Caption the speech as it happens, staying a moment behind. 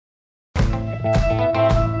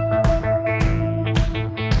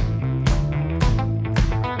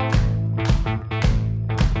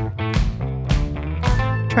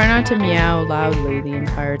Try not to meow loudly the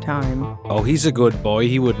entire time. Oh, he's a good boy.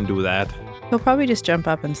 He wouldn't do that. He'll probably just jump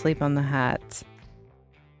up and sleep on the hats.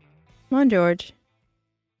 Come on, George.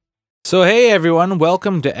 So, hey everyone,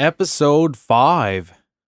 welcome to episode 5.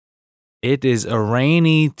 It is a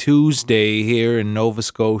rainy Tuesday here in Nova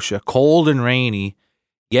Scotia. Cold and rainy.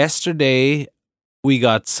 Yesterday, we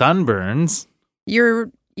got sunburns.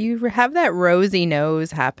 You have that rosy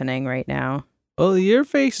nose happening right now. Well, your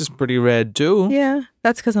face is pretty red too. Yeah,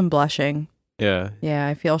 that's because I'm blushing. Yeah. Yeah,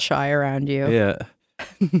 I feel shy around you. Yeah.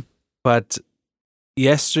 But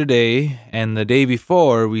yesterday and the day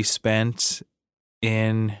before, we spent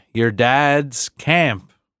in your dad's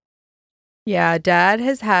camp. Yeah, Dad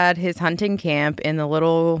has had his hunting camp in the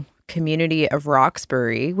little community of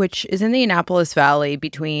Roxbury, which is in the Annapolis Valley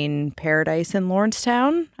between Paradise and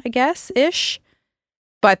Lawrencetown, I guess-ish.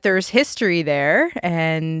 But there's history there,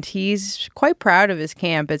 and he's quite proud of his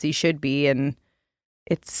camp, as he should be, and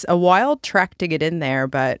it's a wild trek to get in there,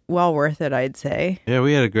 but well worth it, I'd say. Yeah,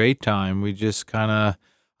 we had a great time. We just I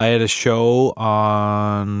had a show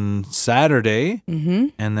on Saturday,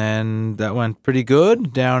 and then that went pretty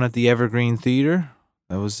good down at the Evergreen Theater.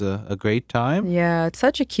 That was a great time. Yeah, it's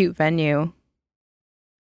such a cute venue.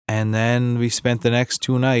 And then we spent the next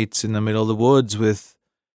 2 nights in the middle of the woods with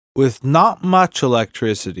not much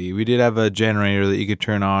electricity. We did have a generator that you could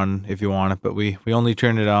turn on if you want it, but we only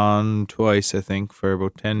turned it on twice, I think, for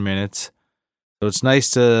about 10 minutes. So it's nice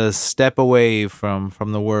to step away from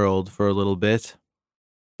the world for a little bit.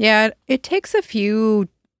 Yeah, it takes a few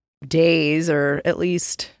days or at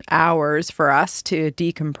least hours for us to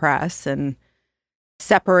decompress and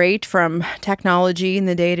separate from technology and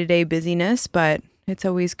the day-to-day busyness, but it's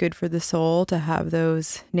always good for the soul to have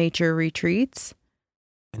those nature retreats.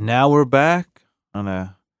 And now we're back on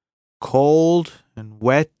a cold and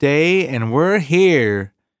wet day, and we're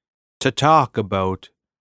here to talk about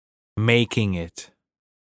making it.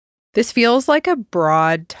 This feels like a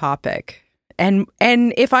broad topic. And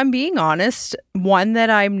if I'm being honest, one that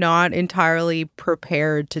I'm not entirely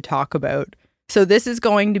prepared to talk about. So this is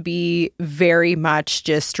going to be very much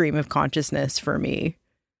just stream of consciousness for me.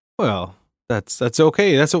 Well, that's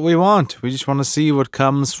okay. That's what we want. We just want to see what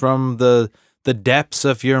comes from the depths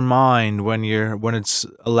of your mind when it's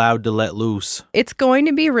allowed to let loose. It's going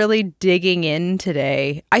to be really digging in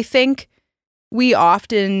today. I think we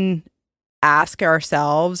often ask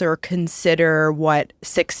ourselves or consider what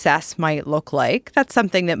success might look like. That's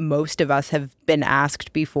something that most of us have been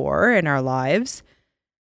asked before in our lives.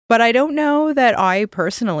 But I don't know that I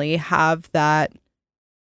personally have that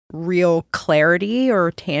real clarity or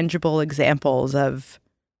tangible examples of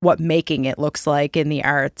what making it looks like in the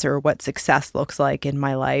arts or what success looks like in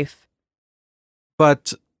my life.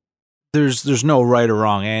 But there's no right or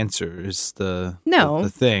wrong answer is the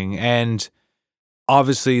thing. And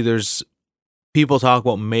obviously there's people talk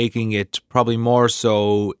about making it probably more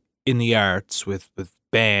so in the arts with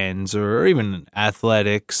bands or even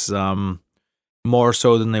athletics, more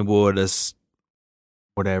so than they would as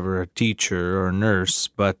whatever, a teacher or a nurse,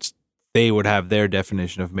 but they would have their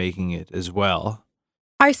definition of making it as well.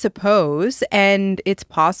 I suppose, and it's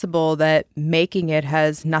possible that making it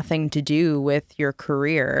has nothing to do with your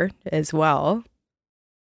career as well.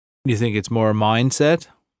 You think it's more a mindset?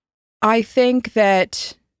 I think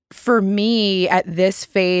that for me at this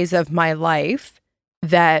phase of my life,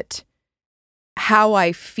 that how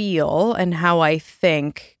I feel and how I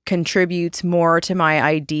think contributes more to my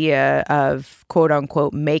idea of quote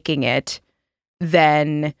unquote making it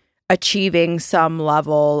than achieving some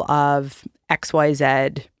level of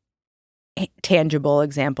XYZ tangible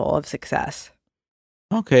example of success.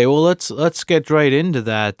 Okay, well let's get right into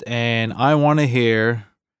that, and I want to hear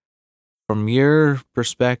from your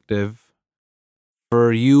perspective,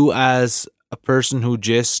 for you as a person who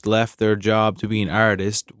just left their job to be an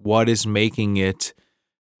artist, what is making it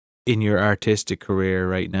in your artistic career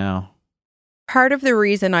right now? Part of the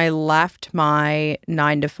reason I left my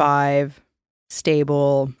 9-to-5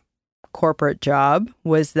 stable corporate job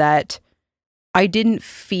was that I didn't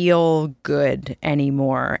feel good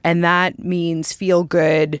anymore. And that means feel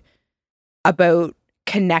good about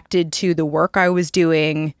connected to the work I was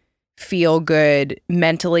doing, feel good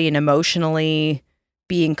mentally and emotionally,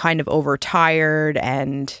 being kind of overtired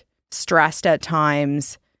and stressed at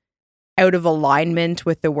times, out of alignment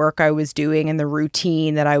with the work I was doing and the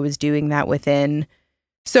routine that I was doing that within.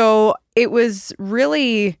 So it was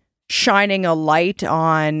really shining a light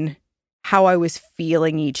on how I was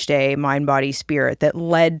feeling each day, mind, body, spirit, that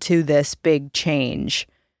led to this big change.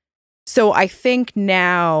 So I think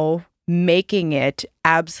now making it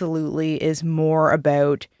absolutely is more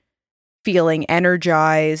about feeling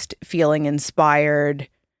energized, feeling inspired,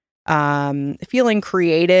 feeling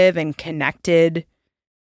creative and connected.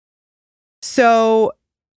 So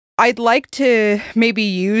I'd like to maybe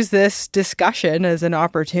use this discussion as an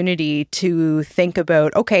opportunity to think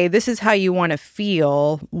about, okay, this is how you want to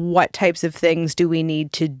feel. What types of things do we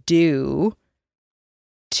need to do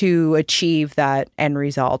to achieve that end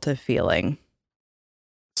result of feeling?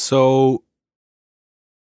 So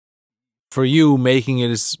for you, making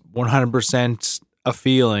it is 100% a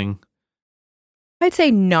feeling. I'd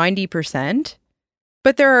say 90%.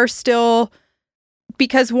 But there are still,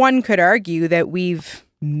 because one could argue that we've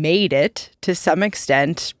made it to some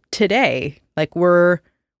extent today. Like we're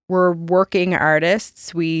working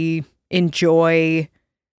artists. We enjoy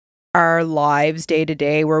our lives day to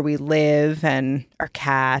day where we live, and our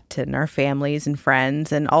cat and our families and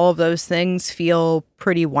friends, and all of those things feel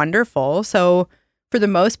pretty wonderful. So for the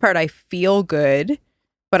most part, I feel good,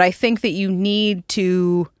 but I think that you need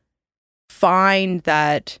to find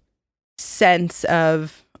that sense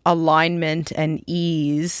of alignment and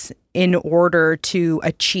ease in order to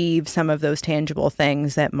achieve some of those tangible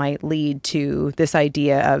things that might lead to this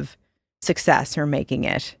idea of success or making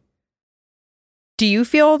it. Do you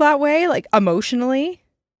feel that way, like emotionally?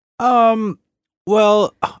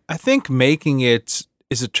 Well, I think making it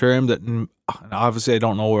is a term that, obviously I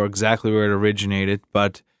don't know exactly where it originated,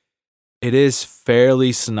 but it is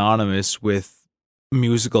fairly synonymous with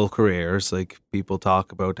musical careers. Like people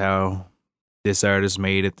talk about how this artist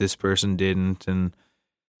made it, this person didn't. And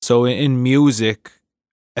so in music,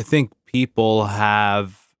 I think people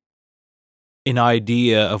have an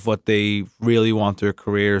idea of what they really want their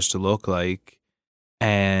careers to look like.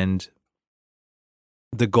 And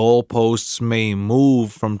the goalposts may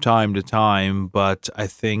move from time to time, but I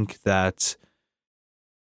think that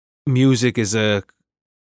music is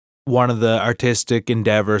one of the artistic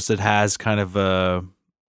endeavors that has kind of a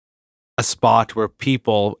spot where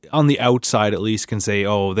people on the outside at least can say,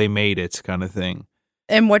 oh, they made it, kind of thing.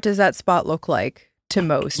 And what does that spot look like to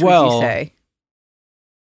most, would you say?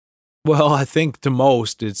 Well, I think to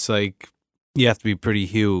most it's like you have to be pretty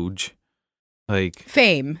huge. Like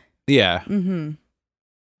fame. Yeah. Mm-hmm.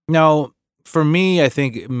 Now, for me, I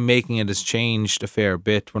think making it has changed a fair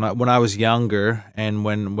bit. When I was younger, and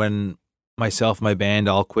when myself and my band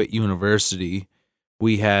all quit university,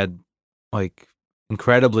 we had like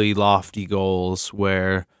incredibly lofty goals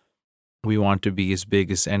where we want to be as big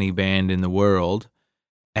as any band in the world,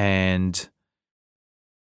 and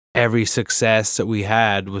every success that we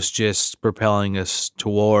had was just propelling us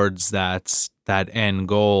towards that end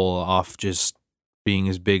goal of just being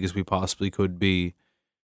as big as we possibly could be.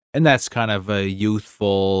 And that's kind of a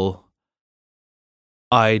youthful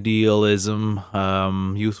idealism,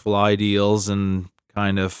 youthful ideals, and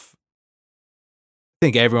kind of, I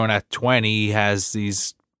think everyone at 20 has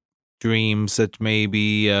these dreams that may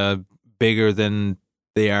be bigger than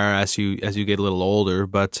they are as you get a little older.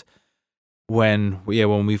 But when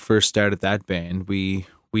we first started that band, we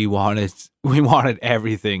wanted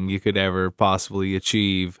everything you could ever possibly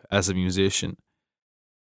achieve as a musician.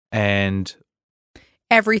 And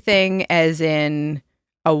everything as in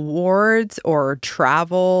awards or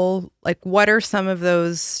travel? Like, what are some of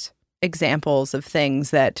those examples of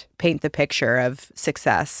things that paint the picture of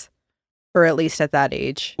success, or at least at that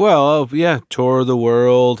age? Well, yeah, tour the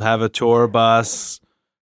world, have a tour bus,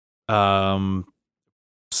 sell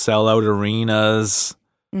out arenas,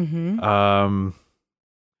 have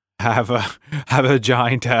a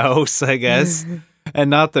giant house, I guess.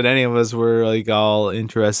 And not that any of us were like all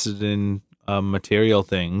interested in material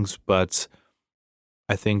things, but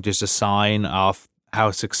I think just a sign of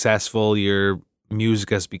how successful your music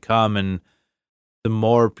has become, and the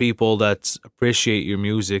more people that appreciate your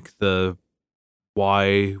music, the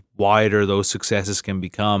wider those successes can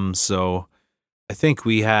become. So I think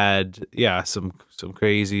we had some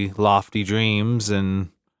crazy lofty dreams, and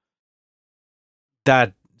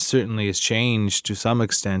that certainly has changed to some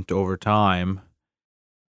extent over time.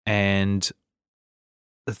 And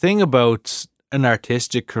the thing about an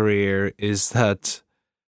artistic career is that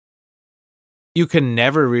you can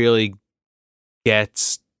never really never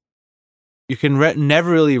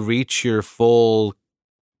really reach your full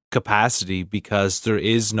capacity, because there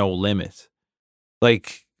is no limit.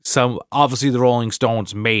 Like, obviously the Rolling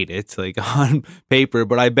Stones made it, like, on paper,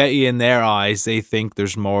 but I bet you in their eyes they think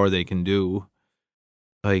there's more they can do.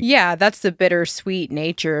 Like, yeah, that's the bittersweet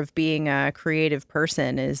nature of being a creative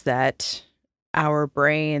person, is that our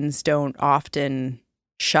brains don't often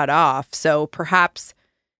shut off. So perhaps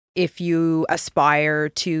if you aspire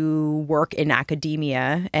to work in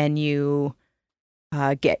academia and you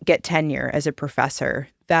get tenure as a professor,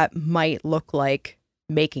 that might look like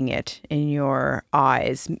making it in your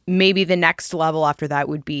eyes. Maybe the next level after that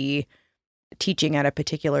would be teaching at a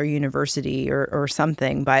particular university or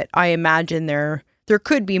something. But I imagine there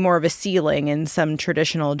could be more of a ceiling in some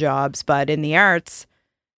traditional jobs. But in the arts,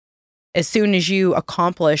 as soon as you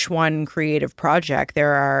accomplish one creative project,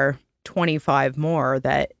 there are 25 more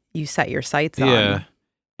that you set your sights on. Yeah.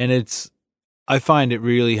 And I find it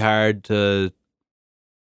really hard to,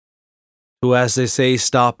 as they say,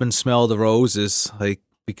 stop and smell the roses. Like,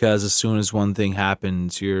 because as soon as one thing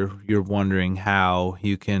happens, you're wondering how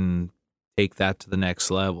you can take that to the next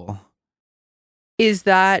level. Is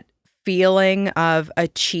that feeling of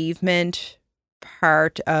achievement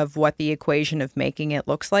part of what the equation of making it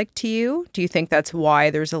looks like to you? Do you think that's why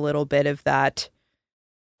there's a little bit of that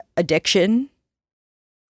addiction?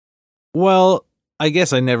 Well, I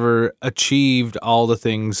guess I never achieved all the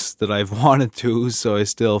things that I've wanted to, so I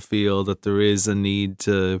still feel that there is a need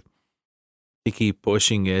to keep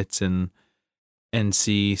pushing it and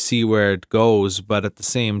see where it goes. But at the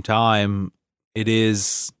same time,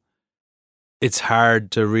 it's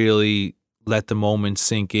hard to really let the moments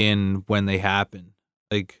sink in when they happen.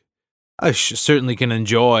 Like, I certainly can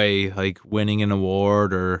enjoy like winning an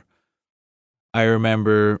award, or I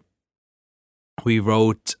remember we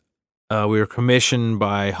were commissioned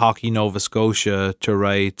by Hockey Nova Scotia to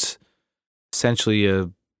write essentially a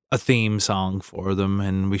theme song for them,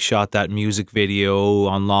 and we shot that music video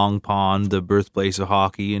on Long Pond, the birthplace of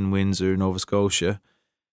hockey in Windsor, Nova Scotia.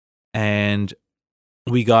 And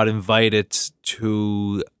we got invited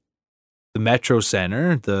to the Metro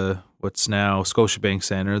Center, what's now Scotiabank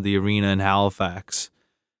Center, the arena in Halifax,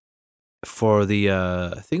 for the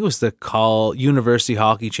I think it was the University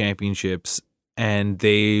Hockey Championships, and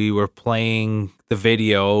they were playing the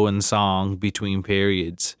video and song between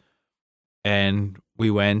periods. And we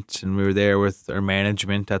went and we were there with our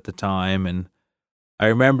management at the time, and I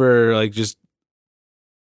remember like just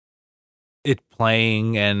it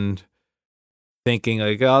playing and thinking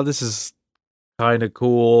like, oh, this is kind of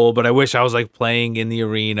cool, but I wish I was like playing in the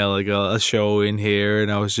arena, like a show in here.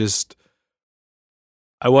 And I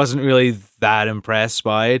wasn't really that impressed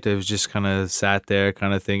by it. I was just kind of sat there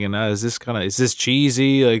kind of thinking, is this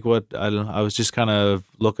cheesy? Like what? I was just kind of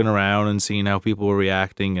looking around and seeing how people were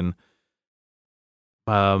reacting. And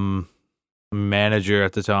manager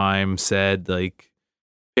at the time said, like,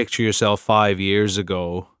 picture yourself 5 years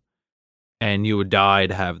ago and you would die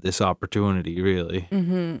to have this opportunity, really.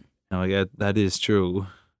 Mm-hmm. Like, that is true.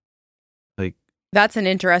 Like, that's an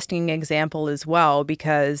interesting example as well,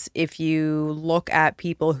 because if you look at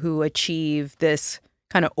people who achieve this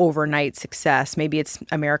kind of overnight success, maybe it's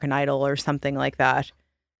American Idol or something like that,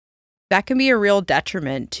 that can be a real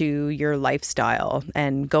detriment to your lifestyle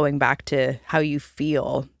and going back to how you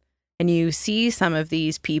feel. And you see some of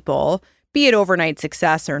these people, be it overnight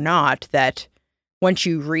success or not, that once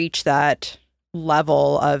you reach that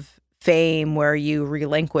level of fame where you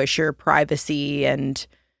relinquish your privacy and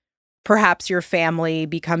perhaps your family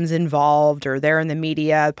becomes involved or they're in the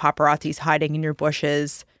media, paparazzi's hiding in your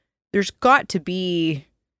bushes, there's got to be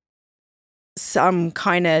some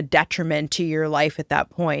kind of detriment to your life at that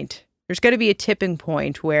point. There's got to be a tipping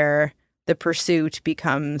point where the pursuit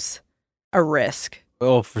becomes a risk.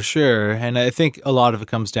 Oh, for sure. And I think a lot of it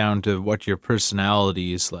comes down to what your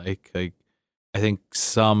personality is like. Like, I think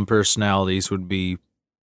some personalities would be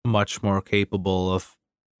much more capable of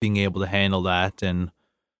being able to handle that, and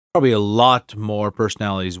probably a lot more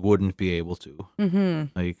personalities wouldn't be able to.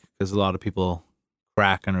 Mm-hmm. Like, because a lot of people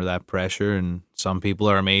crack under that pressure, and some people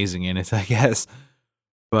are amazing in it, I guess.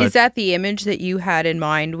 But is that the image that you had in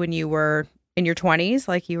mind when you were in your 20s,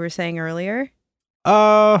 like you were saying earlier?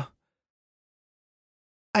 I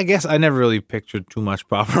guess I never really pictured too much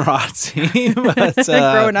paparazzi, but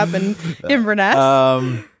growing up in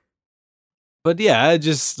Inverness. But yeah, I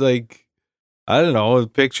just like, I don't know,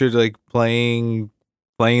 pictured like playing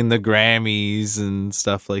the Grammys and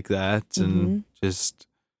stuff like that, and just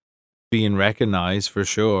being recognized for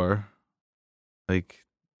sure. Like,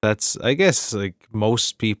 that's, I guess, like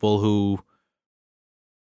most people who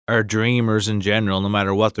are dreamers in general, no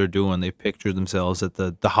matter what they're doing, they picture themselves at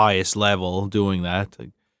the highest level doing that.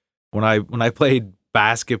 Like, when I played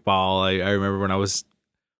basketball, I remember when I was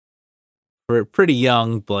pretty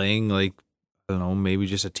young playing, like, I don't know, maybe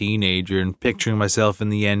just a teenager, and picturing myself in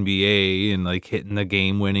the NBA and like hitting the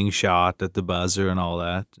game-winning shot at the buzzer and all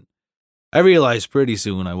that. I realized pretty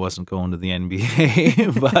soon I wasn't going to the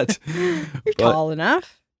NBA, but you're tall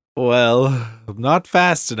enough. Well, I'm not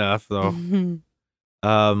fast enough though.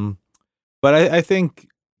 But I think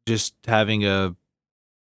just having a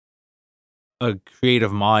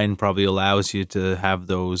creative mind probably allows you to have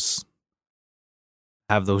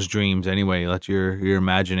have those dreams anyway. Let your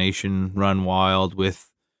imagination run wild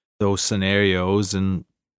with those scenarios, and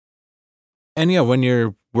yeah, when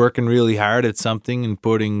you're working really hard at something and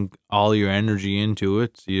putting all your energy into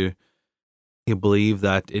it, you believe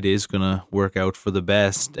that it is gonna work out for the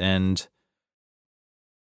best, and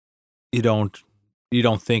you don't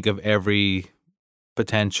think of every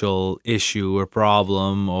potential issue or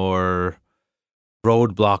problem or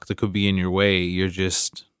roadblock that could be in your way. You're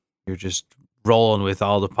just rolling with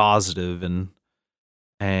all the positive,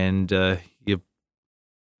 and you,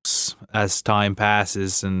 as time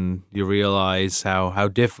passes and you realize how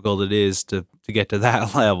difficult it is to get to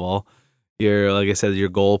that level, like I said, your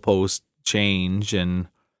goalposts change. And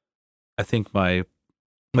I think my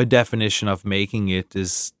definition of making it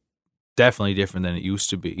is definitely different than it used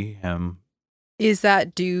to be. Is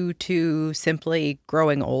that due to simply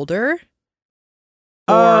growing older,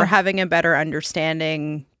 or having a better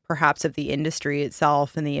understanding perhaps of the industry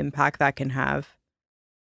itself and the impact that can have?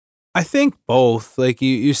 I think both. Like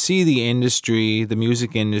you see the industry, the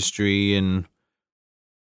music industry, and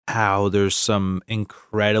how there's some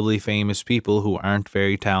incredibly famous people who aren't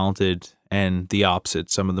very talented, and the opposite,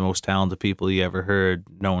 some of the most talented people you ever heard,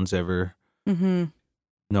 no one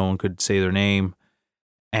could say their name.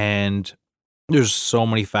 And there's so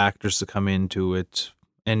many factors to come into it,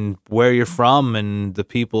 and where you're from, and the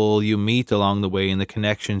people you meet along the way, and the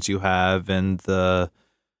connections you have, and the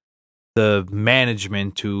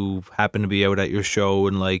management who happen to be out at your show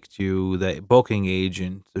and liked you, the booking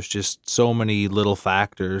agent. There's just so many little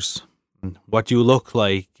factors. What you look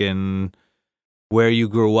like, and where you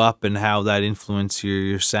grew up, and how that influenced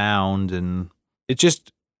your sound. And it's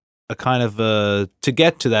just a kind of to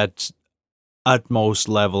get to that utmost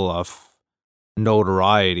level of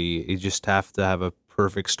notoriety, you just have to have a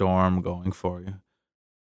perfect storm going for you.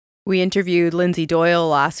 We interviewed Lindsay Doyle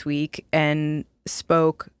last week and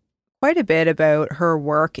spoke quite a bit about her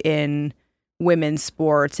work in women's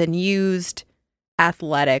sports, and used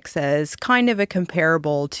athletics as kind of a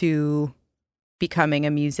comparable to becoming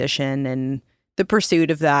a musician, and the pursuit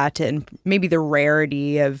of that, and maybe the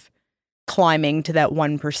rarity of climbing to that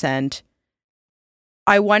 1%.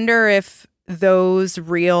 I wonder if those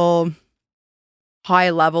real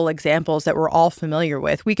high-level examples that we're all familiar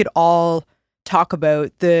with, we could all talk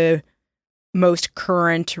about the most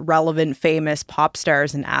current, relevant, famous pop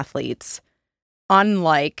stars and athletes.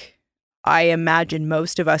 Unlike, I imagine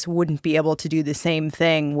most of us wouldn't be able to do the same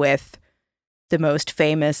thing with the most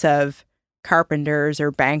famous of carpenters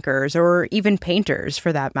or bankers or even painters,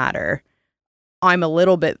 for that matter. I'm a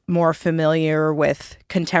little bit more familiar with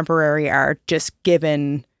contemporary art, just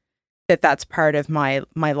given that that's part of my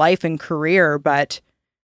life and career, but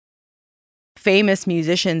famous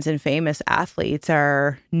musicians and famous athletes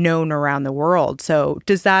are known around the world. So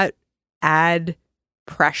does that add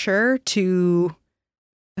pressure to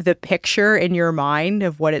the picture in your mind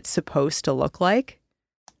of what it's supposed to look like?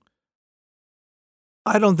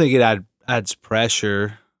 I don't think it adds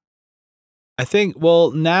pressure. I think,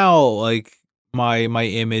 well, now, like, my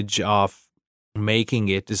image of making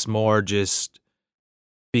it is more just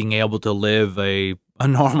being able to live a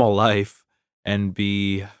normal life and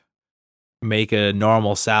make a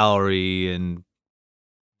normal salary, and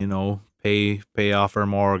pay off our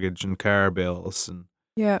mortgage and car bills. And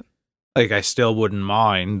yeah, like, I still wouldn't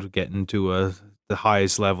mind getting to the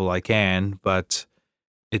highest level I can, but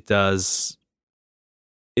it is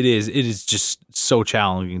just so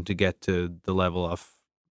challenging to get to the level of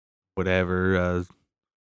whatever.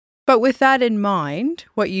 But with that in mind,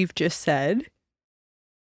 what you've just said,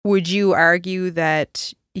 would you argue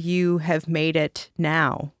that you have made it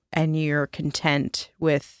now and you're content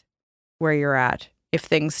with where you're at if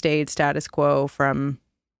things stayed status quo from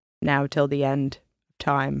now till the end of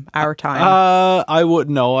time, our time? I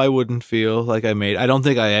wouldn't feel like I don't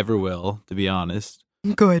think I ever will, to be honest.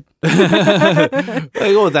 Good.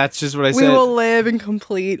 That's just what I said. We will live in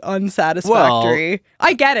complete unsatisfactory. Well,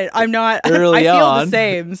 I get it. I'm not. Early I feel on, the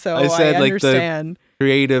same. So I said, I understand. Like, the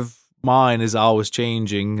creative mind is always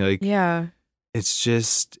changing. Like, yeah, it's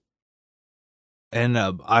just, and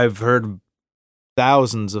I've heard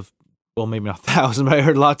thousands of, well, maybe not thousands, but I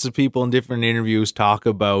heard lots of people in different interviews talk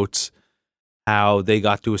about how they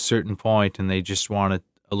got to a certain point and they just wanted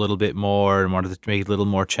a little bit more and wanted to make it a little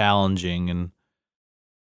more challenging. And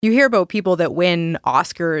you hear about people that win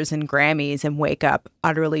Oscars and Grammys and wake up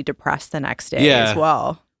utterly depressed the next day as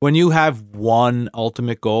well. When you have one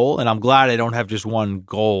ultimate goal, and I'm glad I don't have just one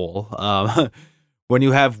goal, when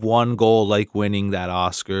you have one goal like winning that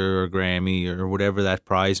Oscar or Grammy or whatever that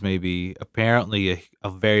prize may be, apparently a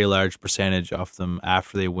very large percentage of them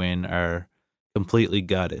after they win are completely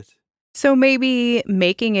gutted. So maybe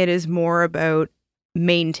making it is more about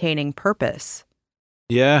maintaining purpose.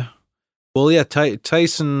 Yeah. Well, yeah,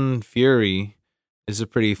 Tyson Fury is a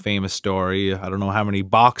pretty famous story. I don't know how many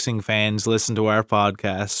boxing fans listen to our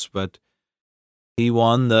podcasts, but he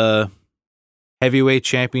won the heavyweight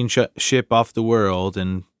championship of the world,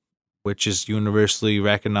 and which is universally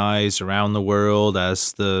recognized around the world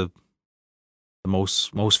as the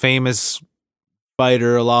most famous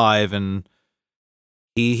fighter alive. And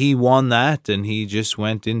he won that, and he just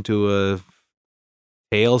went into a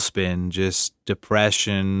tailspin, just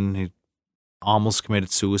depression. He almost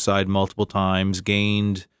committed suicide multiple times,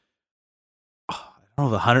 gained, I don't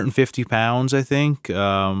know, 150 pounds, I think.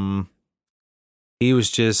 He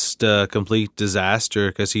was just a complete disaster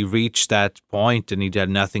because he reached that point and he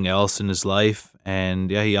had nothing else in his life.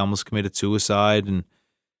 And yeah, he almost committed suicide. And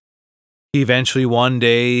he eventually one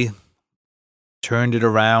day turned it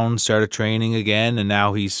around, started training again, and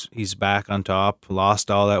now he's back on top,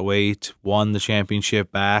 lost all that weight, won the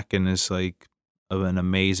championship back, and is like an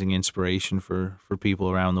amazing inspiration for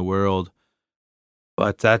people around the world.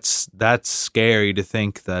 But that's scary to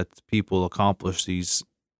think that people accomplish these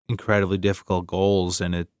incredibly difficult goals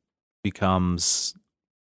and it becomes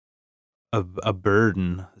a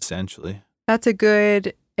burden, essentially. That's a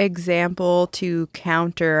good example to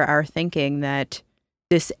counter our thinking that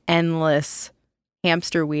this endless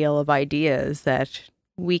hamster wheel of ideas that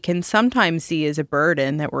we can sometimes see as a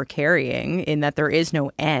burden that we're carrying, in that there is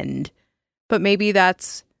no end. But maybe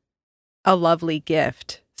that's a lovely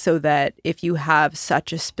gift, so that if you have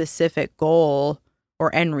such a specific goal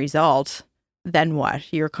or end result, then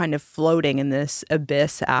what? You're kind of floating in this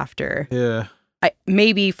abyss after. Yeah.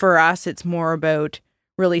 Maybe for us, it's more about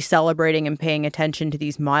really celebrating and paying attention to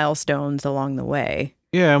these milestones along the way.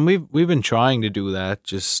 Yeah, and we've been trying to do that,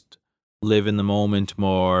 just live in the moment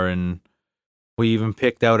more. And we even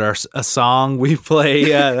picked out a song we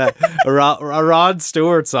play, a Rod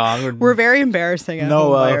Stewart song. We're very embarrassing at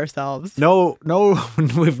home by ourselves. No,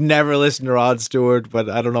 we've never listened to Rod Stewart, but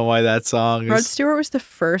I don't know why that song is. Rod Stewart was the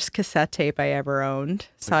first cassette tape I ever owned.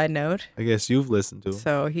 Side note. I guess you've listened to him.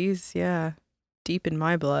 So he's, deep in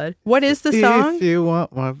my blood. What is the song? If you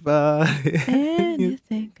want my body and you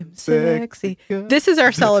think I'm sexy. This is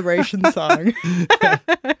our celebration song.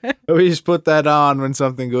 We just put that on when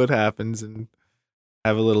something good happens and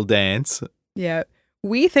have a little dance. Yeah.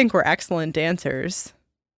 We think we're excellent dancers.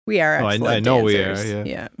 We are excellent I know dancers. we are,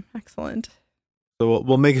 Yeah, excellent. So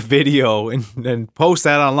we'll make a video and post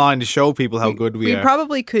that online to show people how good we are. We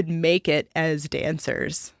probably could make it as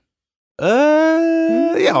dancers.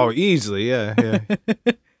 Yeah, easily, yeah.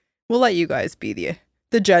 We'll let you guys be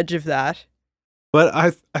the judge of that. But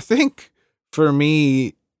I think for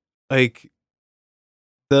me, like,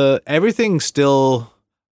 everything still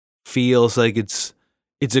feels like it's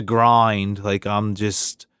a grind. Like I'm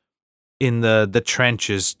just in the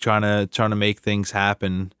trenches trying to make things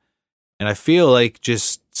happen. And I feel like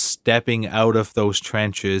just stepping out of those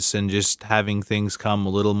trenches and just having things come a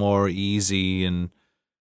little more easy and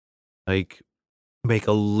like make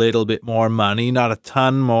a little bit more money, not a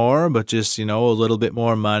ton more, but just, a little bit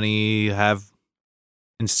more money,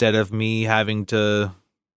 instead of me having to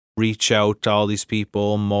reach out to all these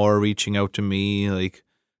people, more reaching out to me, like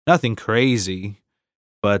nothing crazy,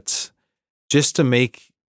 but just to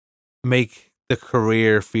make the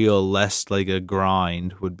career feel less like a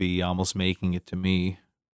grind would be almost making it to me.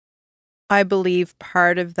 I believe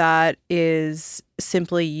part of that is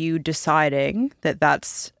simply you deciding that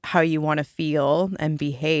that's how you want to feel and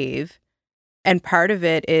behave. And part of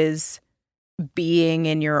it is being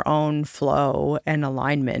in your own flow and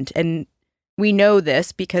alignment. And we know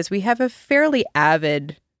this because we have a fairly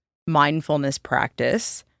avid mindfulness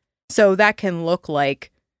practice. So that can look like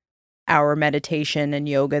our meditation and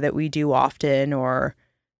yoga that we do often, or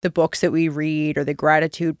the books that we read, or the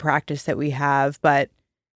gratitude practice that we have. But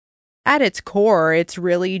at its core, it's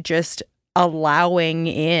really just allowing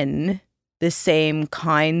in the same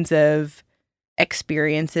kinds of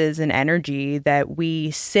experiences and energy that we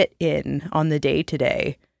sit in on the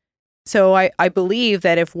day-to-day. So I believe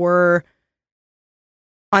that if we're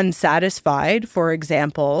unsatisfied, for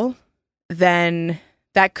example, then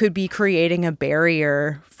that could be creating a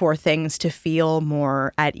barrier for things to feel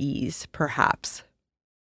more at ease, perhaps.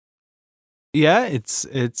 Yeah, it's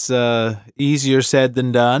easier said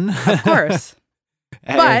than done. Of course.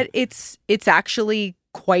 But it's actually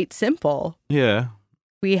quite simple. Yeah.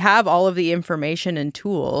 We have all of the information and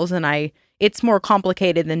tools, and it's more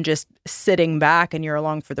complicated than just sitting back and you're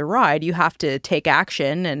along for the ride. You have to take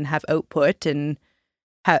action and have output and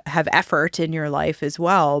have effort in your life as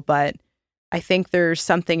well. But I think there's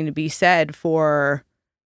something to be said for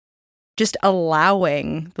just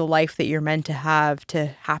allowing the life that you're meant to have to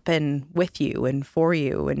happen with you and for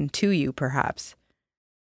you and to you, perhaps.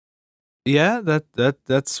 Yeah,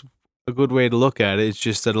 that's a good way to look at it. It's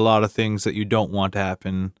just that a lot of things that you don't want to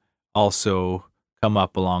happen also come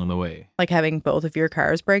up along the way. Like having both of your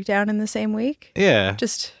cars break down in the same week? Yeah.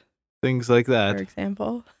 Just things like that. For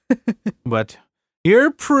example. But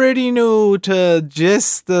you're pretty new to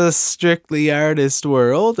just the strictly artist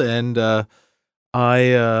world, and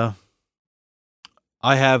I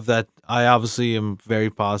have that. I obviously am very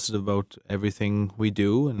positive about everything we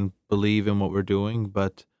do and believe in what we're doing,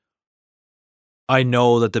 but I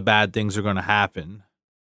know that the bad things are going to happen.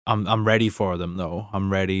 I'm ready for them, though.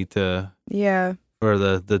 I'm ready to for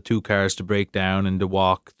the two cars to break down and to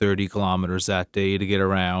walk 30 kilometers that day to get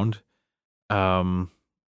around.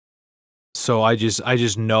 So I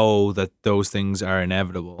just know that those things are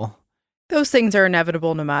inevitable. Those things are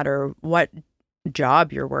inevitable no matter what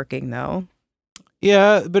job you're working, though.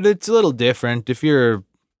 Yeah, but it's a little different. If you're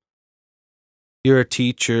a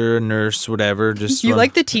teacher, a nurse, whatever, just you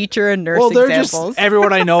like the teacher and nurse examples. Just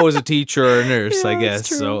everyone I know is a teacher or a nurse, I guess.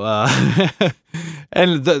 So,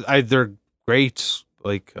 and they're great.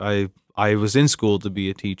 Like I was in school to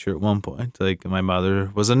be a teacher at one point. Like my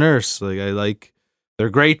mother was a nurse. Like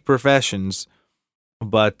they're great professions,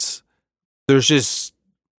 but there's just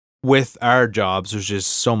with our jobs, there's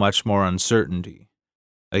just so much more uncertainty.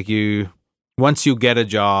 Like once you get a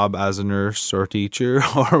job as a nurse or teacher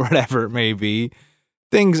or whatever it may be,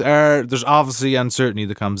 there's obviously uncertainty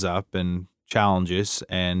that comes up and challenges,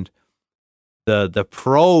 and the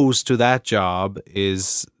pros to that job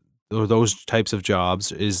or those types of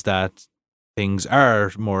jobs is that things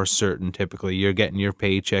are more certain. Typically, you're getting your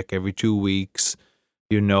paycheck every 2 weeks.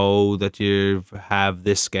 You know that you have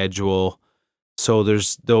this schedule. So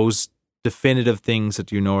there's those definitive things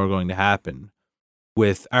that you know are going to happen.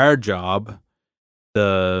 With our job,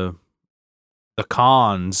 the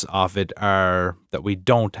cons of it are that we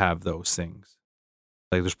don't have those things.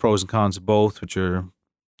 Like there's pros and cons of both, which are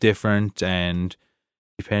different, and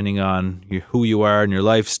depending on who you are and your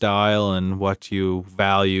lifestyle and what you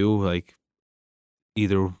value, like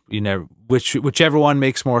whichever one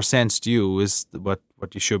makes more sense to you is what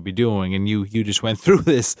you should be doing. And you just went through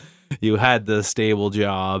this. You had the stable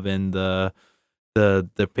job and the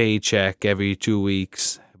paycheck every 2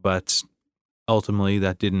 weeks, but ultimately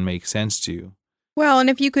that didn't make sense to you. Well, and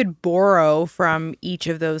if you could borrow from each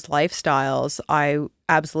of those lifestyles, I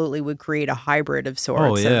absolutely would create a hybrid of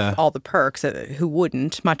sorts of all the perks. Who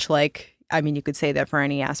wouldn't? Much like, I mean, you could say that for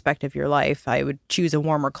any aspect of your life. I would choose a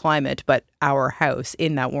warmer climate, but our house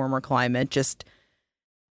in that warmer climate, just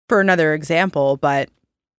for another example. But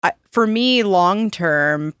for me, long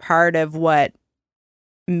term, part of what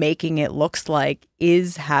making it looks like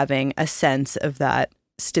is having a sense of that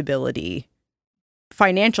stability.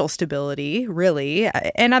 Financial stability, really,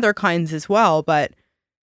 and other kinds as well. But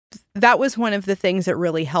that was one of the things that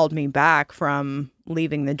really held me back from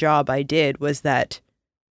leaving the job I did, was that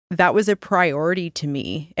was a priority to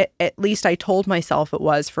me. At least I told myself it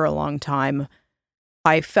was for a long time.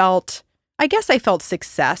 I guess I felt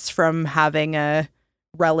success from having a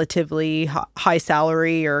relatively high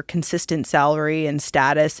salary or consistent salary and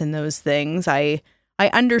status and those things. I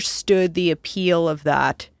understood the appeal of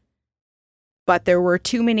that. But there were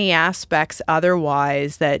too many aspects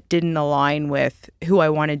otherwise that didn't align with who I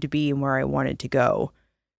wanted to be and where I wanted to go.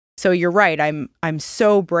 So you're right. I'm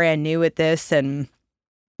so brand new at this, and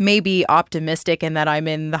maybe optimistic in that I'm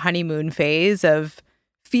in the honeymoon phase of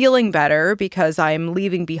feeling better because I'm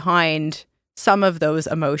leaving behind some of those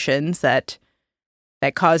emotions that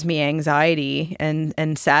cause me anxiety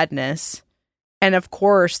and sadness. And of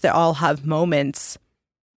course, they all have moments,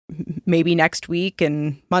 maybe next week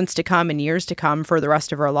and months to come and years to come for the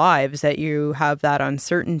rest of our lives, that you have that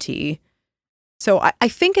uncertainty. So I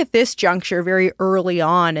think at this juncture, very early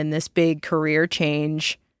on in this big career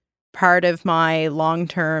change, part of my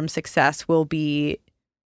long-term success will be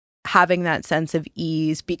having that sense of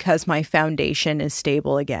ease because my foundation is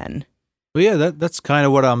stable again. Well, yeah, that's kind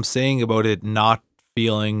of what I'm saying about it not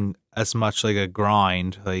feeling as much like a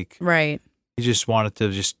grind. Like, right. You just want it to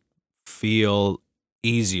just feel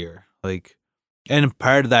easier. Like, and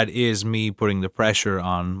part of that is me putting the pressure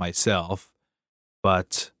on myself,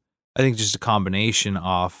 but I think just a combination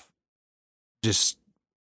of just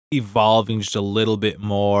evolving just a little bit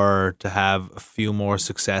more to have a few more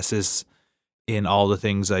successes in all the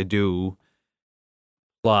things I do,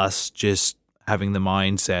 plus just having the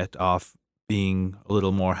mindset of being a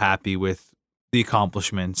little more happy with the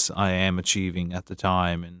accomplishments I am achieving at the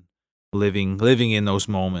time and living in those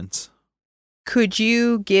moments. Could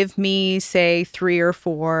you give me, say, 3 or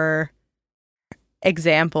 4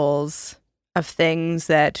 examples of things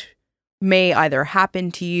that may either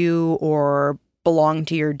happen to you or belong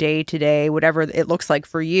to your day to day, whatever it looks like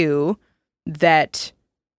for you, that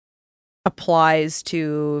applies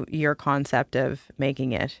to your concept of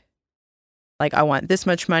making it? Like, I want this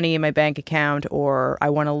much money in my bank account, or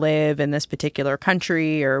I want to live in this particular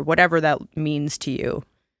country, or whatever that means to you.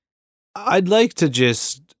 I'd like to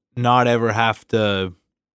just not ever have to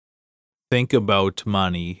think about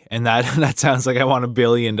money. And that sounds like I want $1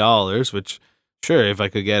 billion, which, sure, if I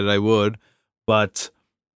could get it, I would.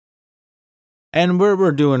 And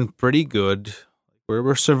we're doing pretty good.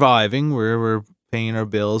 We're surviving. We're paying our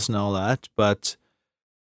bills and all that. But,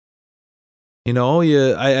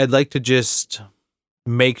 I'd like to just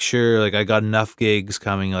make sure, like, I got enough gigs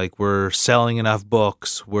coming. Like, we're selling enough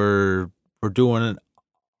books. We're doing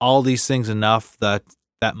all these things enough that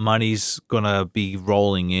money's gonna be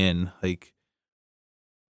rolling in. Like,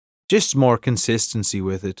 just more consistency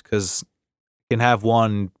with it, because you can have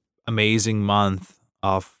one amazing month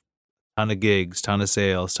off ton of gigs, ton of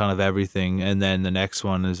sales, ton of everything, and then the next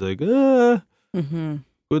one is like, good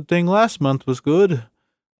thing last month was good,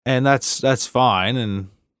 and that's fine, and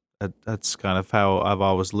that's kind of how I've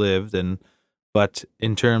always lived. But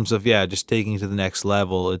in terms of just taking it to the next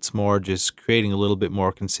level, it's more just creating a little bit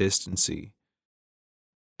more consistency,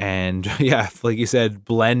 and like you said,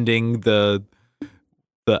 blending the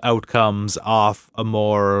outcomes off a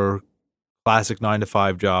more classic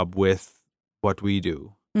 9-to-5 job with what we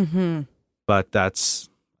do. But I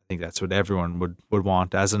think that's what everyone would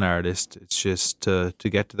want as an artist. It's just to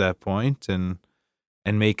get to that point and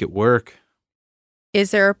make it work.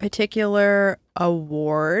 Is there a particular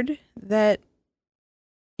award that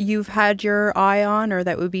you've had your eye on, or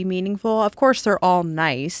that would be meaningful? Of course, they're all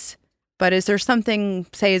nice, but is there something,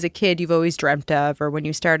 say, as a kid, you've always dreamt of, or when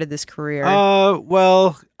you started this career?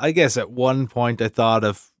 Well, I guess at one point I thought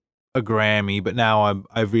of a Grammy, but now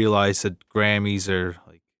I've realized that Grammys are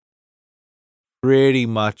like pretty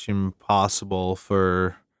much impossible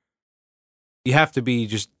for. You have to be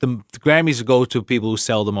just the Grammys go to people who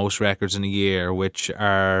sell the most records in a year, which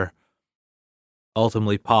are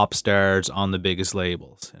ultimately pop stars on the biggest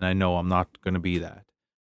labels. And I know I'm not going to be that,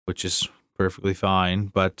 which is perfectly fine.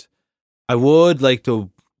 But I would like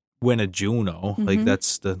to win a Juno. Like,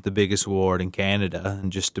 that's the biggest award in Canada.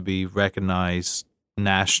 And just to be recognized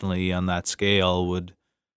nationally on that scale would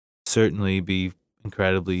certainly be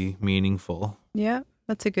incredibly meaningful. Yeah,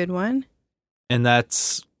 that's a good one. And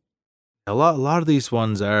that's a lot of these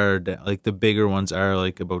ones are like, the bigger ones are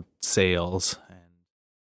like about sales,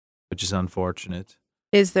 which is unfortunate.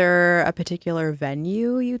 Is there a particular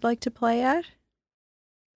venue you'd like to play at?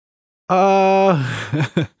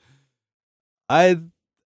 I'd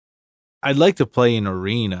like to play in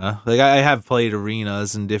arena. Like, I have played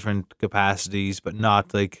arenas in different capacities, but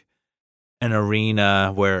not like an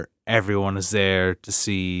arena where everyone is there to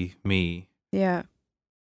see me. Yeah.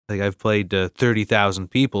 Like, I've played to 30,000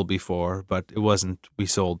 people before, but it wasn't, we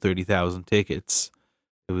sold 30,000 tickets.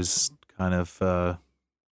 It was kind of,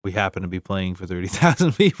 we happened to be playing for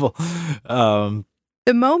 30,000 people.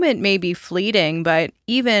 The moment may be fleeting, but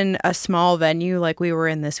even a small venue like we were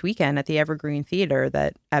in this weekend at the Evergreen Theater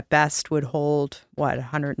that at best would hold,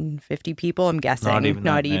 150 people, I'm guessing.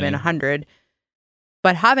 Not even 100.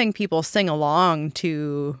 But having people sing along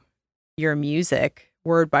to your music,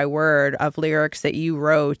 word by word, of lyrics that you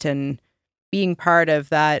wrote, and being part of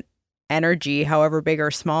that energy, however big or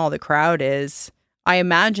small the crowd is, I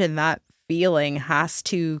imagine that feeling has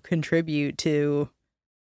to contribute to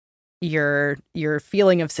your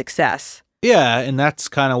feeling of success. Yeah, and that's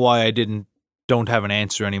kind of why I don't have an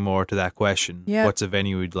answer anymore to that question. Yeah. What's a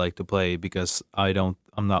venue we'd like to play? Because I'm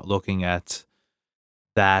not looking at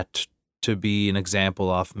that to be an example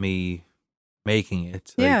of me making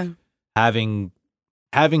it. Like, yeah.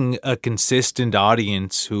 Having a consistent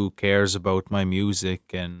audience who cares about my music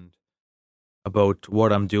and about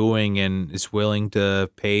what I'm doing and is willing to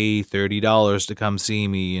pay $30 to come see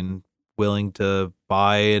me and willing to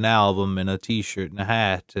buy an album and a t-shirt and a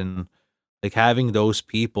hat, and like, having those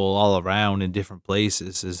people all around in different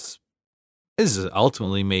places is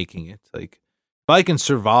ultimately making it. Like, if I can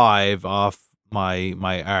survive off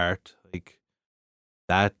my art, like,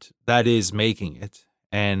 that is making it.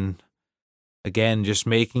 And again, just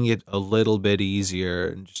making it a little bit easier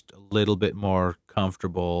and just a little bit more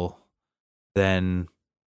comfortable than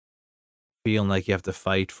feeling like you have to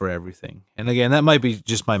fight for everything. And again, that might be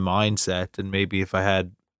just my mindset, and maybe if I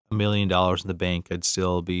had $1 million in the bank, I'd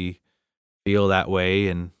still feel that way,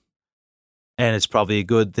 and it's probably a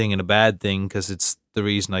good thing and a bad thing, because it's the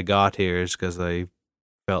reason I got here is because I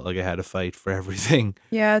felt like I had to fight for everything.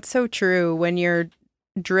 Yeah, it's so true. When you're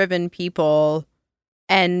driven people,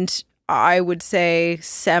 and I would say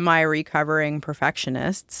semi-recovering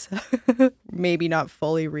perfectionists, maybe not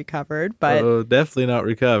fully recovered, but definitely not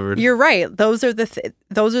recovered. You're right. Those are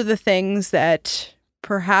the things that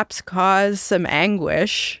perhaps cause some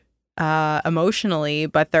anguish emotionally,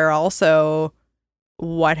 but they're also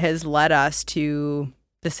what has led us to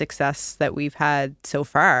the success that we've had so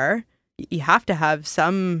far. You have to have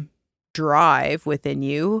some drive within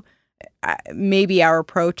you. Maybe our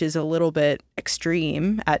approach is a little bit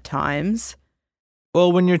extreme at times.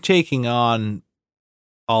 Well, when you're taking on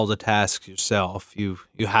all the tasks yourself, you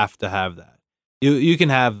have to have that. You can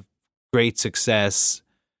have great success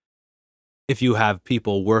if you have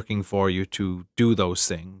people working for you to do those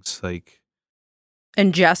things,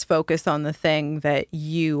 and just focus on the thing that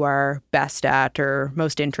you are best at or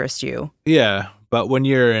most interests you. Yeah, but when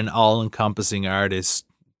you're an all-encompassing artist,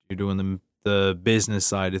 you're doing the business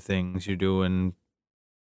side of things, you're doing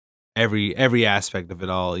every aspect of it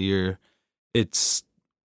all. You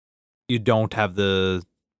don't have the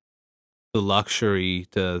luxury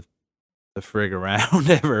to frig around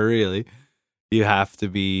ever, really. You have to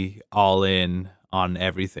be all in on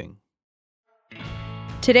everything.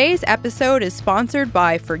 Today's episode is sponsored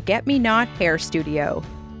by Forget Me Not Hair Studio.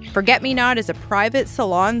 Forget Me Not is a private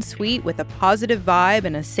salon suite with a positive vibe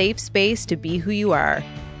and a safe space to be who you are.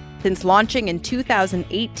 Since launching in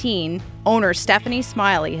 2018, owner Stephanie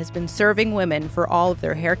Smiley has been serving women for all of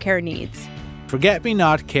their hair care needs. Forget Me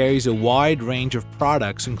Not carries a wide range of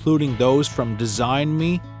products, including those from Design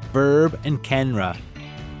Me, Verb, and Kenra.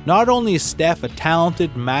 Not only is Steph a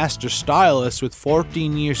talented master stylist with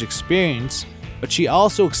 14 years experience, but she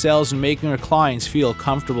also excels in making her clients feel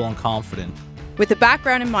comfortable and confident. With a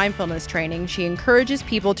background in mindfulness training, she encourages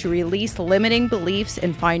people to release limiting beliefs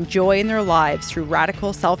and find joy in their lives through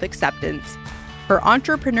radical self-acceptance. Her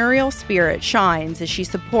entrepreneurial spirit shines as she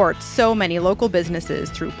supports so many local businesses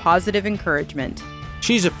through positive encouragement.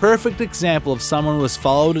 She's a perfect example of someone who has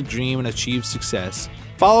followed a dream and achieved success.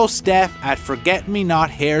 Follow Steph at Forget Me Not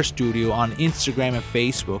Hair Studio on Instagram and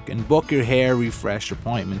Facebook and book your hair refresh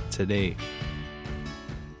appointment today.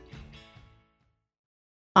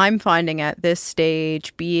 I'm finding at this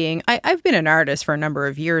stage I've been an artist for a number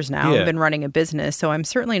of years now. I've been running a business, so I'm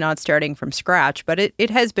certainly not starting from scratch, but it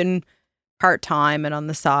has been part-time and on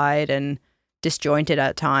the side and disjointed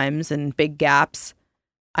at times and big gaps.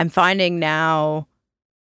 I'm finding now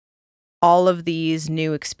all of these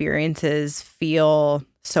new experiences feel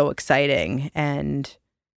so exciting and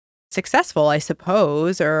successful, I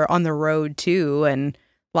suppose, or on the road too. And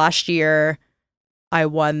last year, I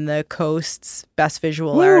won the Coast's Best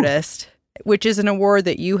Visual Artist, which is an award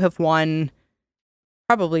that you have won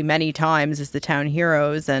probably many times as the Town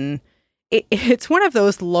Heroes. And it's one of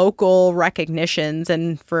those local recognitions.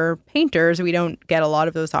 And for painters, we don't get a lot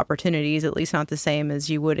of those opportunities, at least not the same as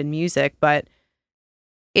you would in music. But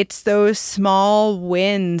it's those small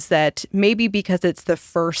wins that maybe because it's the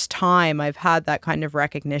first time I've had that kind of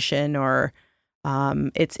recognition, or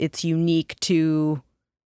it's unique to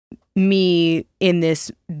me in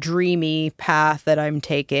this dreamy path that I'm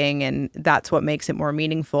taking, and that's what makes it more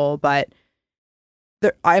meaningful. But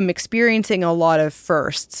I'm experiencing a lot of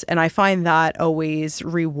firsts, and I find that always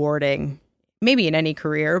rewarding, maybe in any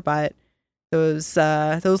career, but those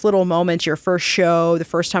little moments, your first show, the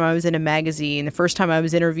first time I was in a magazine, the first time I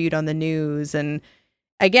was interviewed on the news. And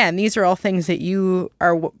again, these are all things that you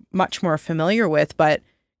are much more familiar with, but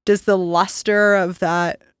does the luster of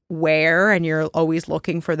that wear and you're always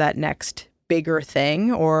looking for that next bigger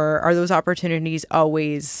thing, or are those opportunities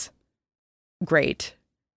always great?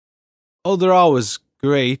 Oh, they're always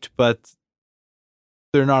great, but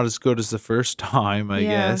they're not as good as the first time, I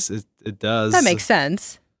guess. It does. That makes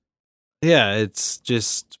sense. Yeah, it's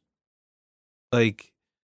just like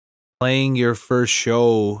playing your first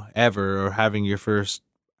show ever or having your first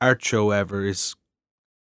art show ever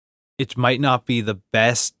it might not be the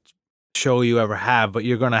best show you ever have, but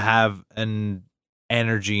you're going to have an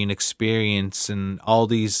energy and experience and all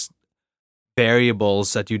these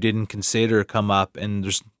variables that you didn't consider come up, and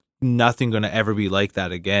there's nothing going to ever be like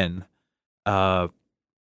that again. So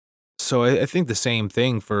I think the same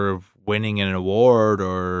thing for winning an award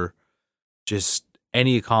or just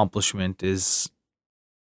any accomplishment is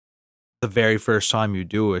the very first time you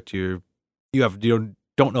do it. You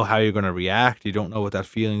don't know how you're going to react. You don't know what that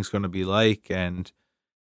feeling is going to be like, and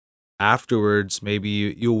afterwards, maybe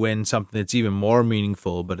you'll win something that's even more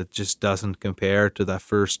meaningful, but it just doesn't compare to that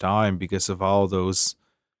first time because of all those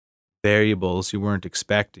variables you weren't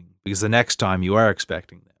expecting, because the next time you are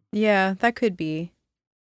expecting them. Yeah, that could be.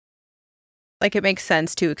 Like, it makes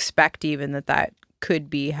sense to expect even that could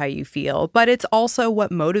be how you feel. But it's also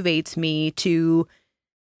what motivates me to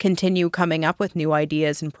continue coming up with new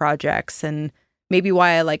ideas and projects. And maybe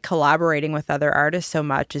why I like collaborating with other artists so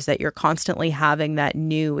much is that you're constantly having that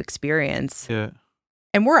new experience. Yeah.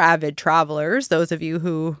 And we're avid travelers. Those of you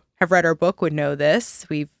who have read our book would know this.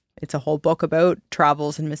 It's a whole book about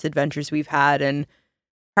travels and misadventures we've had. And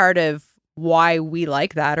part of why we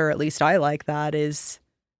like that, or at least I like that, is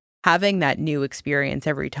having that new experience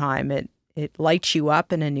every time. It lights you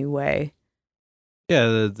up in a new way.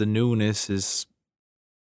 Yeah, the newness is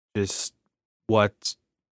just what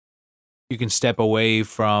you can step away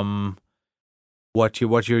from what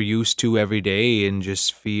you're used to every day and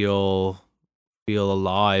just feel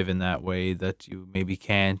alive in that way that you maybe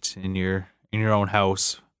can't in your own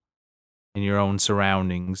house, in your own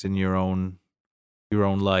surroundings, in your own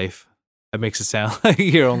life. That makes it sound like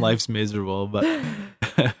your own life's miserable, but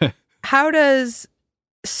how does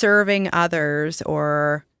serving others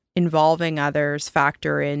or involving others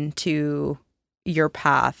factor into your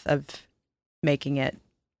path of making it?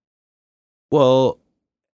 Well,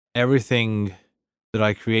 everything that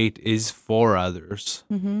I create is for others.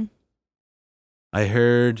 Mm-hmm. I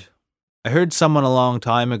heard someone a long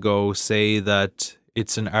time ago say that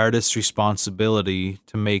it's an artist's responsibility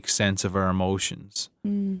to make sense of our emotions.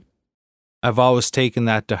 Mm. I've always taken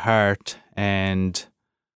that to heart and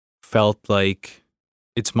felt like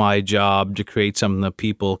it's my job to create something that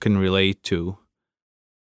people can relate to.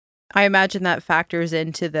 I imagine that factors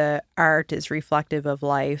into the art is reflective of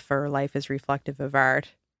life, or life is reflective of art.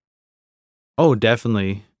 Oh,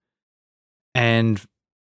 definitely. And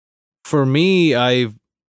for me, I've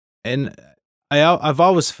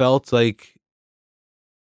always felt like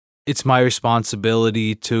it's my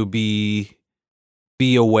responsibility to be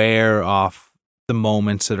aware of the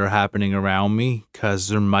moments that are happening around me, because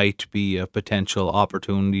there might be a potential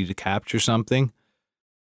opportunity to capture something.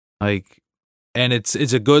 Like, and it's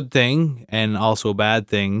a good thing and also a bad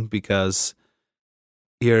thing, because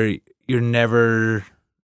you're never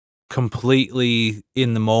completely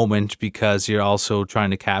in the moment because you're also trying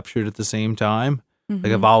to capture it at the same time. Mm-hmm.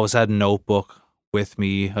 Like, I've always had a notebook with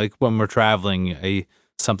me. Like, when we're traveling,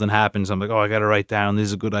 something happens, I'm like, oh, I got to write down, this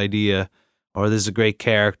is a good idea, or this is a great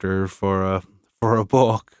character for a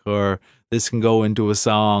book, or this can go into a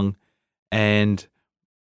song. And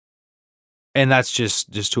that's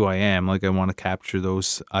just who I am. Like, I want to capture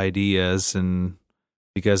those ideas, and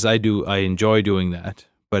because I enjoy doing that.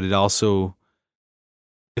 But it also,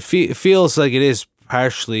 it feels like it is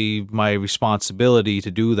partially my responsibility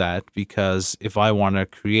to do that, because if I want to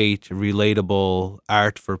create relatable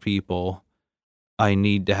art for people, I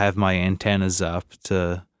need to have my antennas up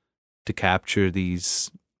to capture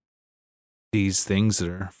these things that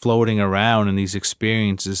are floating around, and these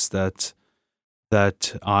experiences that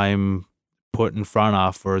I'm put in front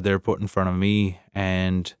of, or they're put in front of me.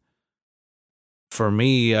 And for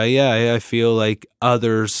me, I feel like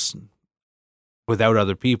without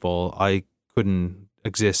other people, I couldn't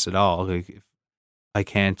exist at all. Like, I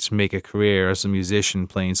can't make a career as a musician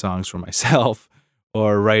playing songs for myself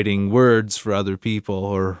or writing words for other people,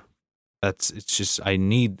 or it's just, I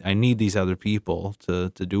need these other people to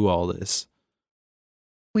do all this.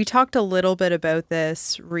 We talked a little bit about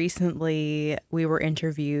this recently. We were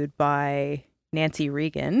interviewed by Nancy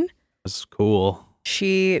Regan. That's cool.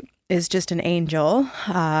 She is just an angel.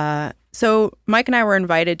 So Mike and I were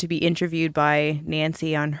invited to be interviewed by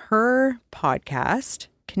Nancy on her podcast,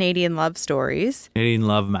 Canadian Love Stories. Canadian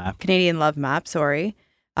Love Map, sorry.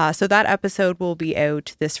 So that episode will be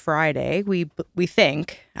out this Friday. We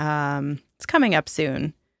think it's coming up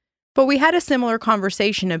soon. But we had a similar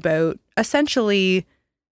conversation about essentially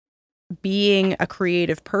being a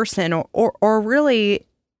creative person, or really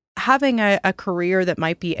having a career that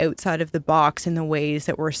might be outside of the box in the ways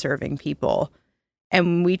that we're serving people.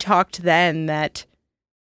 And we talked then that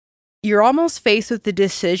you're almost faced with the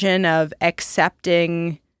decision of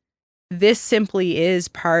accepting this simply is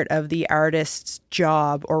part of the artist's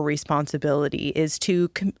job or responsibility, is to,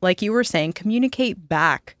 like you were saying, communicate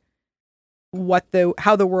back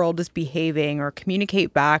how the world is behaving, or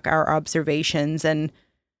communicate back our observations. And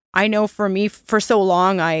I know for me, for so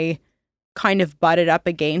long, I kind of butted up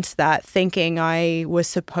against that, thinking I was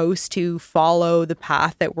supposed to follow the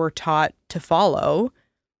path that we're taught to follow,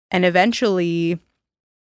 and eventually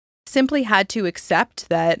simply had to accept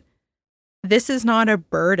that this is not a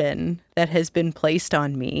burden that has been placed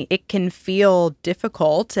on me. It can feel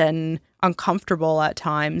difficult and uncomfortable at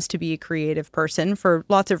times to be a creative person for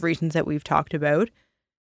lots of reasons that we've talked about.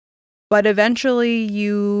 But eventually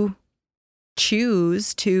you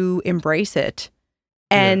choose to embrace it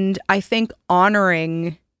And I think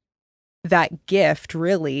honoring that gift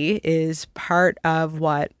really is part of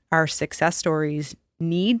what our success stories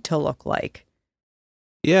need to look like.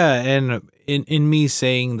 Yeah, and in me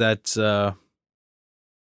saying that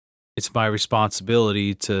it's my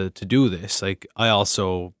responsibility to do this, like I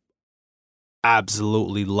also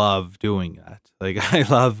absolutely love doing that. Like I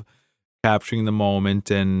love capturing the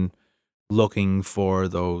moment and looking for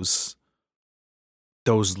those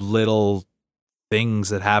little things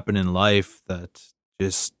that happen in life that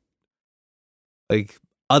just like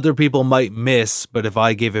other people might miss, but if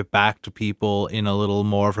I give it back to people in a little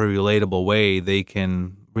more of a relatable way, they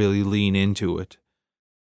can really lean into it.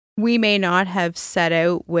 We may not have set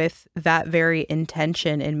out with that very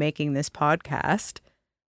intention in making this podcast,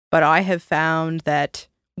 but I have found that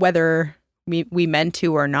whether we meant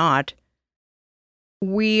to or not,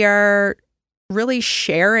 we are really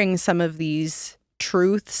sharing some of these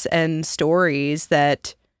truths and stories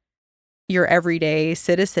that your everyday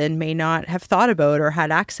citizen may not have thought about or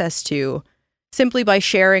had access to, simply by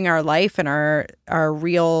sharing our life and our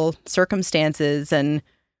real circumstances and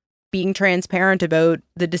being transparent about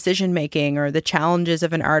the decision making or the challenges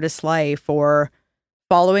of an artist's life or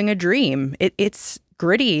following a dream. It's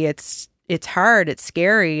gritty, it's hard, it's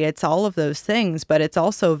scary, it's all of those things, but it's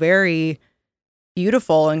also very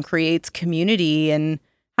beautiful and creates community. And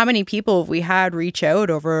how many people have we had reach out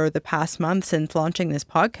over the past month since launching this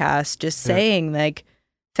podcast, just saying like,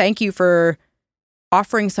 thank you for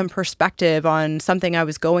offering some perspective on something I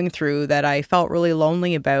was going through that I felt really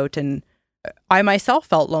lonely about. And I myself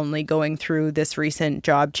felt lonely going through this recent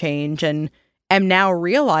job change and am now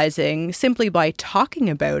realizing simply by talking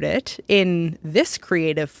about it in this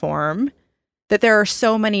creative form that there are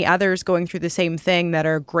so many others going through the same thing that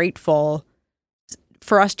are grateful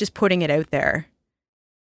for us just putting it out there.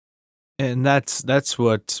 And that's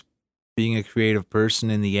what being a creative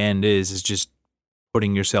person in the end is just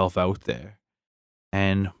putting yourself out there.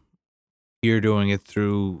 And you're doing it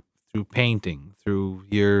through painting, through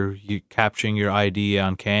you capturing your idea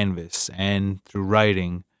on canvas, and through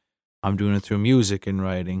writing. I'm doing it through music and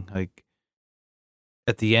writing. Like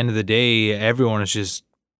at the end of the day, everyone is just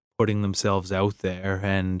putting themselves out there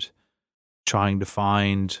and trying to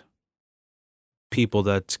find people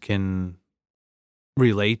that can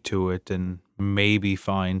relate to it and maybe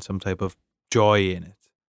find some type of joy in it.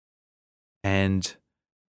 And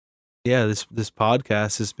yeah, this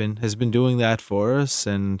podcast has been doing that for us.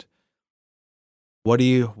 And what do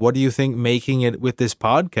you think making it with this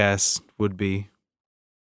podcast would be?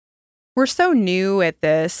 We're so new at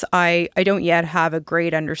this. I don't yet have a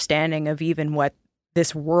great understanding of even what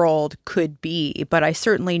this world could be, but I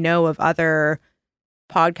certainly know of other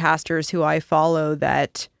podcasters who I follow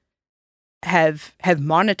that have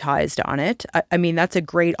monetized on it. I mean, that's a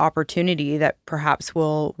great opportunity that perhaps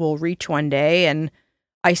we'll reach one day. And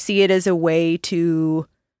I see it as a way to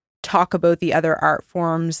talk about the other art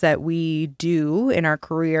forms that we do in our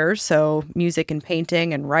careers. So music and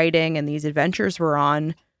painting and writing and these adventures we're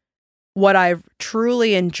on. What I've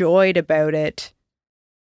truly enjoyed about it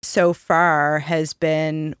so far has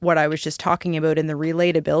been what I was just talking about in the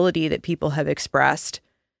relatability that people have expressed.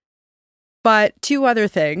 But two other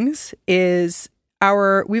things is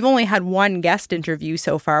we've only had one guest interview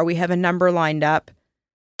so far. We have a number lined up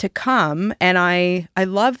to come. And I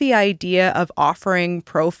love the idea of offering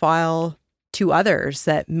profile to others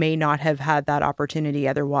that may not have had that opportunity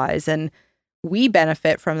otherwise. And we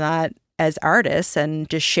benefit from that as artists and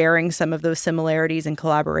just sharing some of those similarities and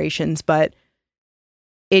collaborations. But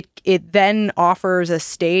it then offers a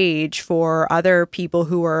stage for other people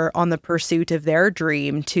who are on the pursuit of their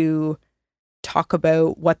dream to talk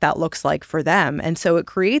about what that looks like for them. And so it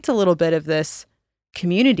creates a little bit of this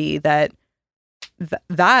community that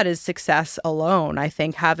is success alone. I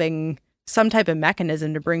think having some type of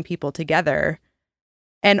mechanism to bring people together.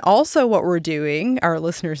 And also what we're doing, our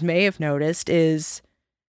listeners may have noticed, is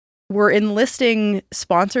we're enlisting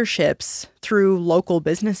sponsorships through local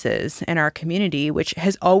businesses in our community, which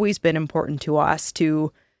has always been important to us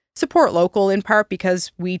to support local, in part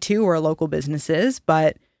because we too are local businesses,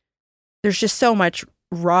 but there's just so much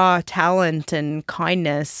raw talent and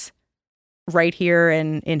kindness right here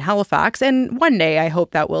in Halifax. And one day I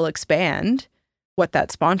hope that will expand what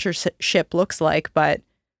that sponsorship looks like. But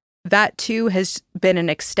that too has been an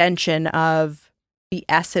extension of the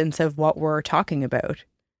essence of what we're talking about.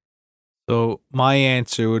 So my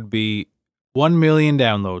answer would be 1 million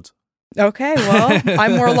downloads. Okay, well,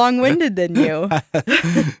 I'm more long-winded than you.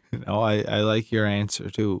 No, I like your answer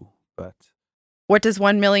too, but what does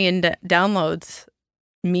 1 million downloads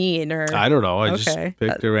mean? Or I don't know. I just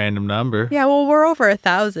picked a random number. Yeah, well, we're over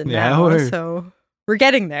 1,000 now, so We're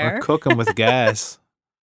getting there. Or cook them with gas.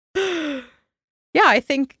 Yeah, I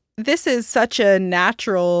think this is such a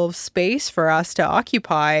natural space for us to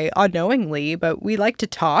occupy unknowingly, but we like to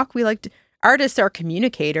talk. Artists are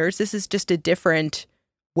communicators. This is just a different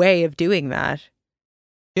way of doing that.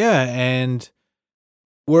 Yeah, and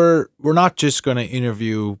we're not just going to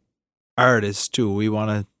interview artists too. We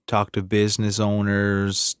want to talk to business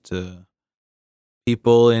owners, to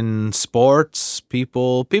people in sports,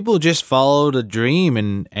 people who just followed a dream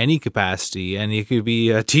in any capacity, and you could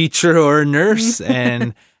be a teacher or a nurse,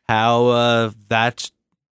 and how that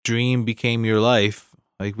dream became your life.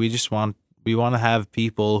 Like we want to have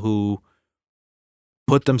people who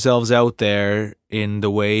put themselves out there in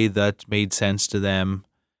the way that made sense to them,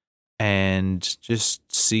 and just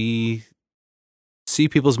see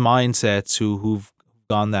people's mindsets who've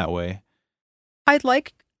gone that way. I'd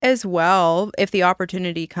like as well, if the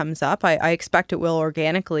opportunity comes up, I expect it will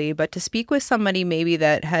organically, but to speak with somebody maybe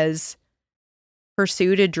that has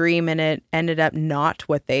pursued a dream and it ended up not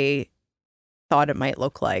what they thought it might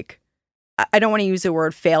look like. I don't want to use the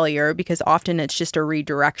word failure because often it's just a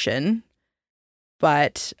redirection,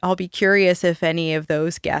 but I'll be curious if any of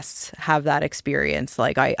those guests have that experience.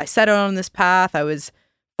 Like I set out on this path, I was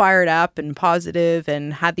fired up and positive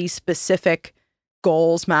and had these specific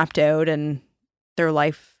goals mapped out, and their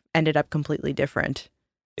life ended up completely different.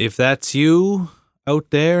 If that's you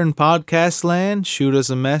out there in podcast land, shoot us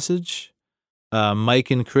a message.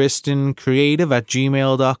 Mike and Kristen Creative at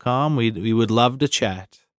gmail.com. We would love to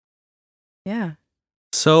chat. Yeah.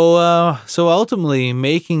 So ultimately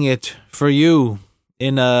making it for you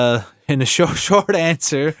in a short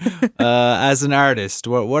answer, as an artist,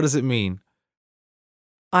 what does it mean?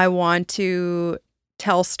 I want to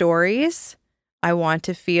tell stories. I want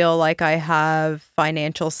to feel like I have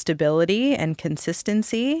financial stability and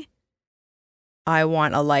consistency. I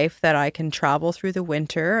want a life that I can travel through the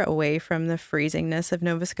winter away from the freezingness of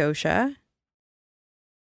Nova Scotia.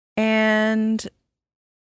 And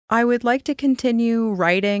I would like to continue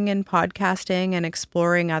writing and podcasting and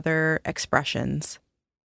exploring other expressions.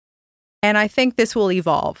 And I think this will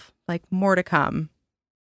evolve, like more to come.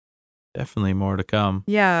 Definitely more to come.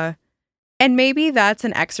 Yeah. And maybe that's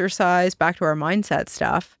an exercise back to our mindset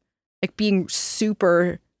stuff, like being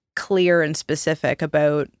super clear and specific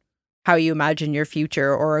about how you imagine your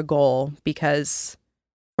future or a goal, because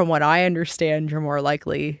from what I understand, you're more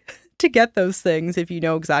likely to get those things if you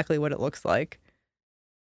know exactly what it looks like.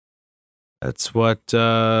 That's what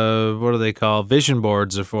do they call vision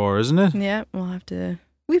boards are for, isn't it? Yeah,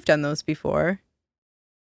 we've done those before.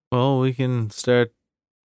 Well, we can start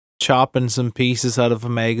chopping some pieces out of a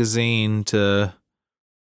magazine to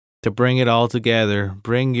bring it all together.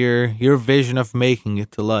 Bring your vision of making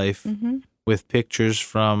it to life, with pictures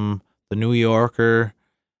from the New Yorker,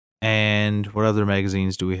 and what other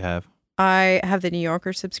magazines do we have? I have the New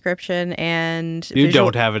Yorker subscription, and you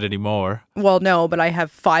don't have it anymore. Well, no, but I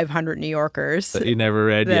have 500 New Yorkers that you never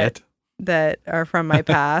read yet. That are from my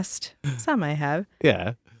past. Some I have.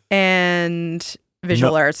 Yeah. And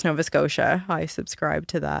Visual Arts Nova Scotia. I subscribe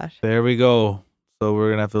to that. There we go. So we're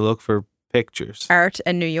going to have to look for pictures. Art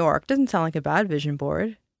and New York. Doesn't sound like a bad vision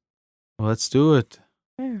board. Well, let's do it.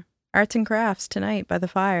 Yeah. Arts and crafts tonight by the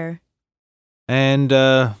fire. And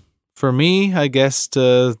for me, I guess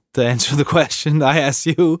to answer the question I asked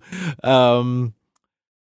you,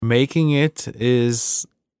 making it is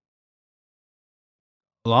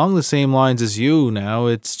along the same lines as you now.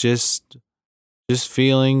 It's just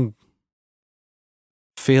feeling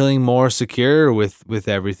more secure with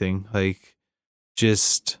everything, like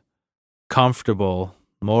just comfortable,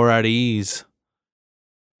 more at ease.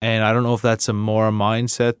 And I don't know if that's a more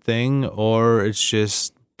mindset thing or it's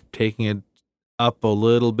just taking it up a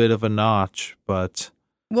little bit of a notch, but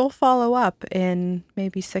we'll follow up in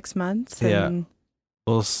maybe 6 months. And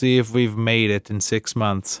we'll see if we've made it in 6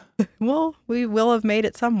 months. Well, we will have made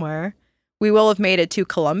it somewhere. We will have made it to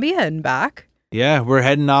Columbia and back. Yeah, we're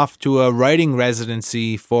heading off to a writing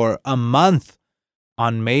residency for a month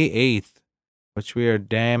on May 8th, which we are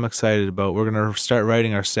damn excited about. We're going to start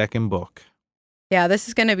writing our second book. Yeah, this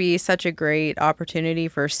is going to be such a great opportunity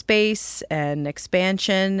for space and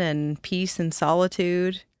expansion and peace and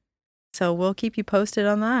solitude. So we'll keep you posted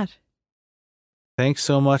on that. Thanks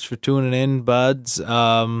so much for tuning in, buds. You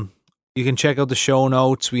can check out the show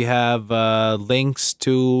notes. We have links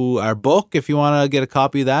to our book if you want to get a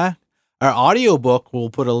copy of that. Our audiobook, we'll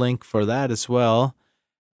put a link for that as well.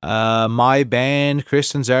 My band,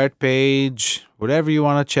 Kristen's art page, whatever you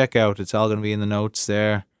want to check out, it's all going to be in the notes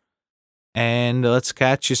there. And let's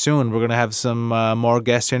catch you soon. We're going to have some more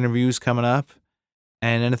guest interviews coming up.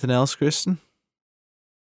 And anything else, Kristen?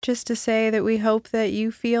 Just to say that we hope that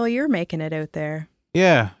you feel you're making it out there.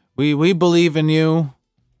 Yeah, we believe in you.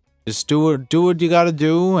 Just do what you got to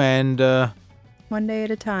do, and one day at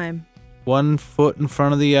a time. One foot in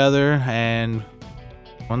front of the other, and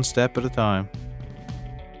one step at a time.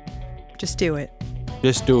 Just do it.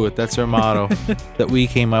 Just do it. That's our motto that we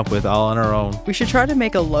came up with all on our own. We should try to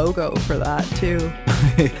make a logo for that too.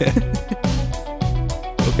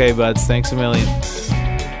 Okay, buds. Thanks a million.